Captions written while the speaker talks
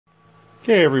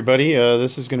Okay, everybody,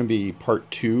 this is going to be part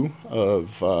 2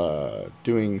 of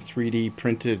doing 3D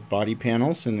printed body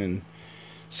panels and then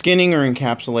skinning or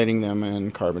encapsulating them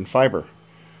in carbon fiber.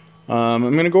 I'm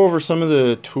going to go over some of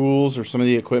the tools or some of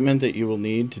the equipment that you will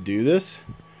need to do this.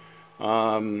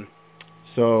 So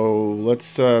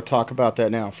let's talk about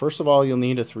that now. First of all, you'll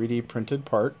need a 3D printed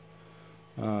part.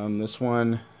 This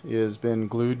one has been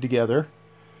glued together.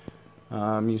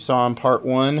 You saw in part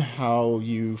 1 how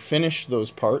you finish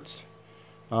those parts.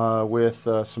 With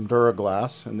some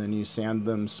Duraglass, and then you sand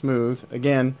them smooth.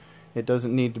 Again, it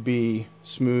doesn't need to be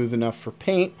smooth enough for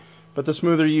paint, but the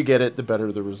smoother you get it, the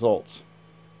better the results.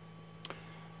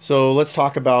 So let's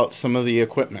talk about some of the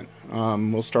equipment.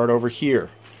 We'll start over here.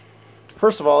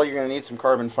 First of all, you're going to need some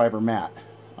carbon fiber mat.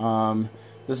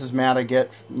 This is mat I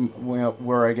get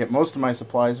where I get most of my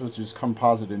supplies, which is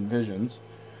Composite Infusions.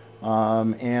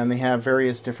 And they have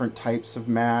various different types of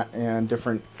mat and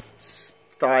different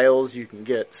styles. You can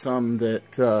get some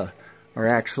that are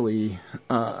actually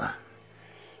have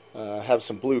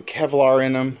some blue Kevlar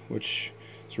in them, which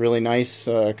is really nice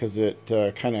because it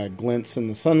kind of glints in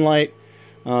the sunlight.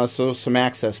 So some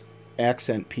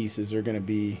accent pieces are going to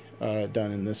be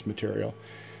done in this material.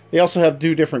 They also have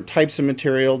two different types of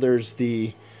material. There's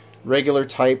the regular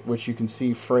type, which you can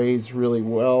see frays really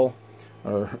well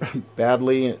or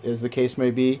badly, as the case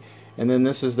may be. And then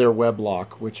this is their web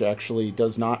lock, which actually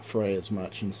does not fray as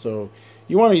much. And so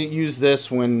you want to use this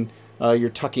when you're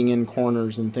tucking in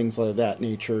corners and things like that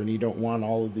nature, and you don't want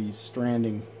all of these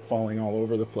stranding falling all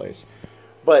over the place.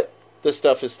 But this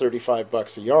stuff is 35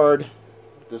 bucks a yard.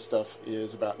 This stuff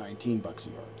is about 19 bucks a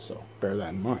yard, so bear that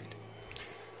in mind.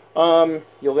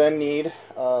 You'll then need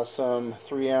some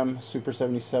 3M Super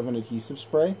 77 adhesive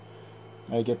spray.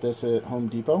 I get this at Home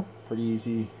Depot. Pretty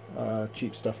easy,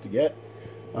 cheap stuff to get.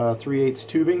 3/8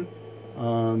 tubing.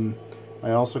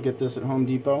 I also get this at Home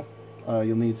Depot.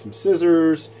 You'll need some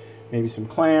scissors, maybe some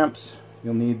clamps.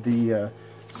 You'll need the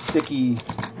sticky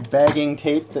bagging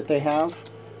tape that they have.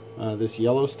 This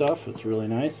yellow stuff, it's really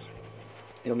nice.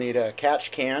 You'll need a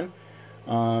catch can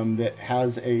that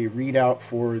has a readout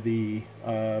for the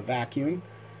vacuum.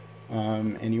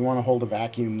 And you want to hold a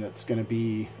vacuum that's going to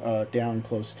be down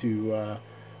close to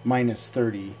minus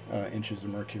 30 inches of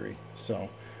mercury. So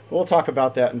we'll talk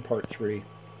about that in part 3.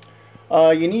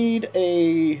 You need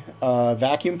a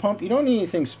vacuum pump. You don't need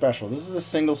anything special. This is a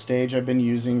single stage I've been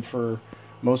using for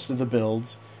most of the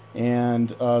builds.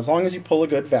 And as long as you pull a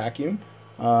good vacuum,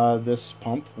 this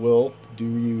pump will do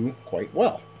you quite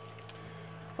well.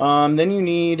 Then you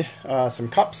need some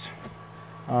cups,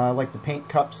 like the paint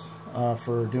cups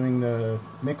for doing the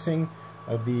mixing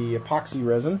of the epoxy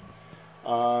resin.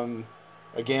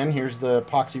 Again, here's the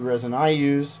epoxy resin I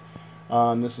use.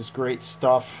 This is great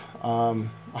stuff.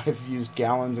 I've used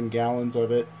gallons and gallons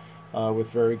of it with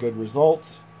very good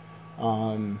results.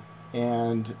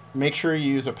 And make sure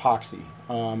you use epoxy.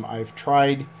 I've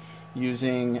tried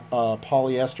using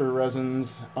polyester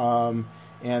resins,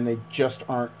 and they just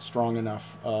aren't strong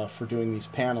enough for doing these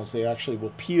panels. They actually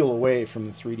will peel away from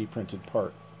the 3D printed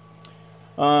part.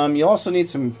 You'll also need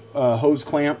some hose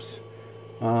clamps.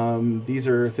 These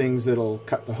are things that'll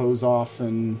cut the hose off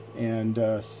and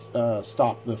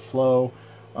stop the flow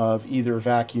of either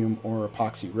vacuum or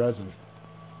epoxy resin.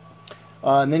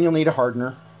 And then you'll need a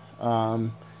hardener.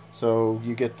 So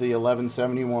you get the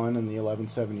 1171 and the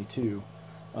 1172.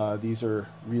 These are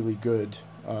really good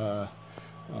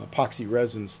epoxy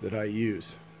resins that I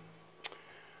use.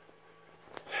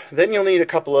 Then you'll need a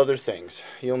couple other things.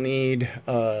 You'll need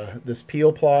this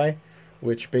peel ply,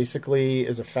 which basically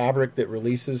is a fabric that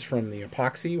releases from the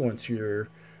epoxy once your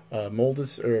mold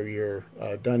is, or you're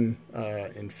done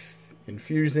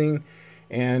infusing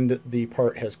and the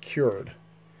part has cured.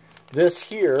 This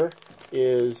here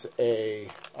is a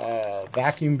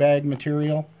vacuum bag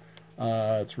material.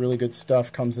 It's really good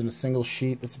stuff. Comes in a single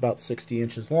sheet that's about 60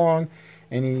 inches long,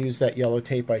 and you use that yellow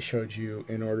tape I showed you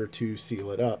in order to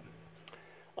seal it up.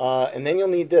 And then you'll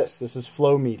need this. This is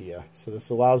flow media. So this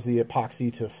allows the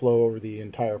epoxy to flow over the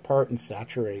entire part and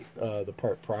saturate the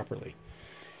part properly.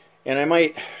 And I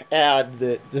might add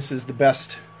that this is the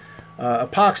best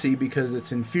epoxy because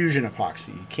it's infusion epoxy.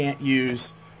 You can't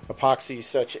use epoxy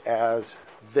such as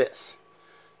this.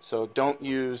 So don't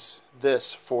use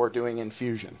this for doing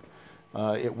infusion.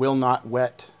 It will not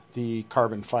wet the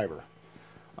carbon fiber.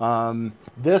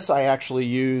 This I actually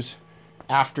use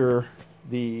after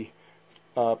the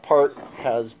part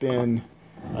has been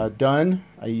done.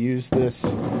 I use this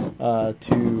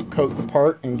to coat the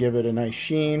part and give it a nice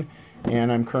sheen,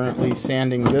 and I'm currently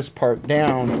sanding this part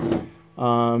down,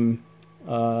 and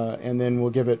then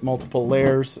we'll give it multiple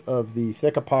layers of the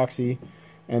thick epoxy,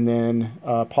 and then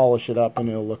polish it up, and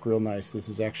it'll look real nice. This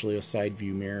is actually a side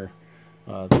view mirror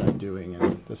that I'm doing,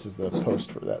 and this is the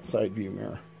post for that side view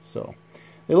mirror. So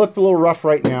they look a little rough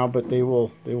right now, but they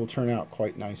will turn out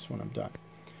quite nice when I'm done.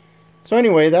 So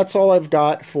anyway, that's all I've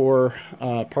got for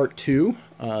part 2.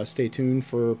 Stay tuned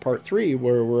for part 3,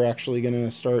 where we're actually going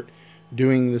to start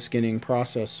doing the skinning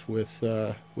process with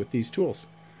these tools.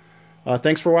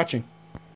 Thanks for watching.